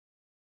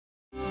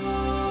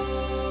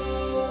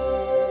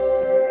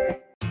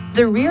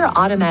The rear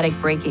automatic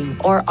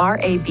braking, or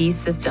RAB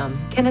system,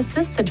 can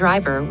assist the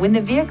driver when the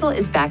vehicle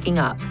is backing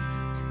up.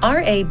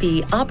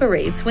 RAB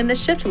operates when the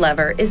shift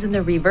lever is in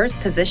the reverse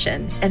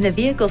position and the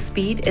vehicle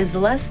speed is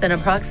less than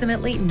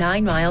approximately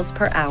 9 miles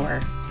per hour.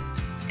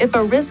 If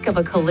a risk of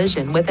a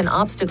collision with an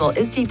obstacle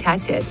is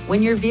detected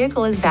when your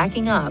vehicle is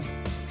backing up,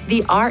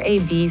 the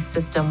RAB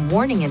system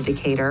warning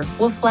indicator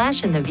will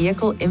flash in the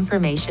vehicle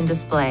information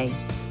display.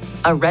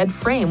 A red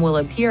frame will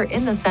appear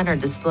in the center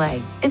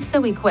display, if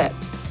so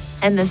equipped,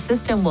 and the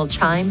system will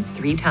chime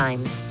 3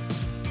 times.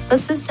 The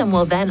system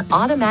will then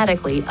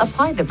automatically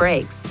apply the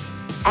brakes.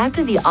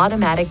 After the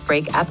automatic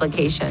brake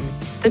application,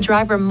 the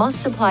driver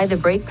must apply the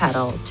brake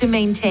pedal to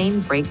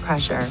maintain brake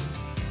pressure.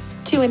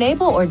 To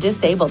enable or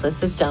disable the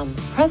system,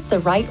 press the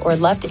right or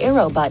left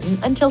arrow button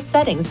until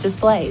Settings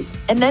displays,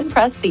 and then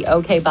press the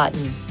OK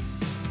button.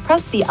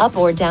 Press the up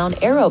or down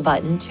arrow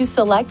button to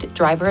select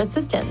Driver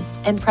Assistance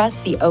and press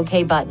the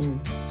OK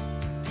button.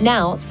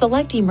 Now,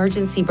 select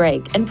Emergency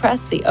Brake and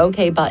press the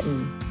OK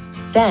button.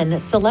 Then,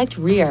 select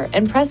Rear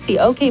and press the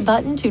OK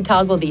button to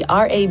toggle the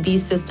RAB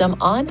system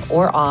on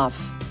or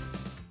off.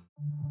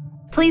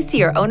 Please see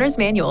your owner's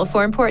manual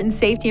for important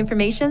safety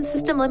information,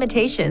 system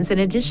limitations,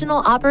 and additional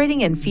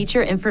operating and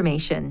feature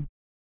information.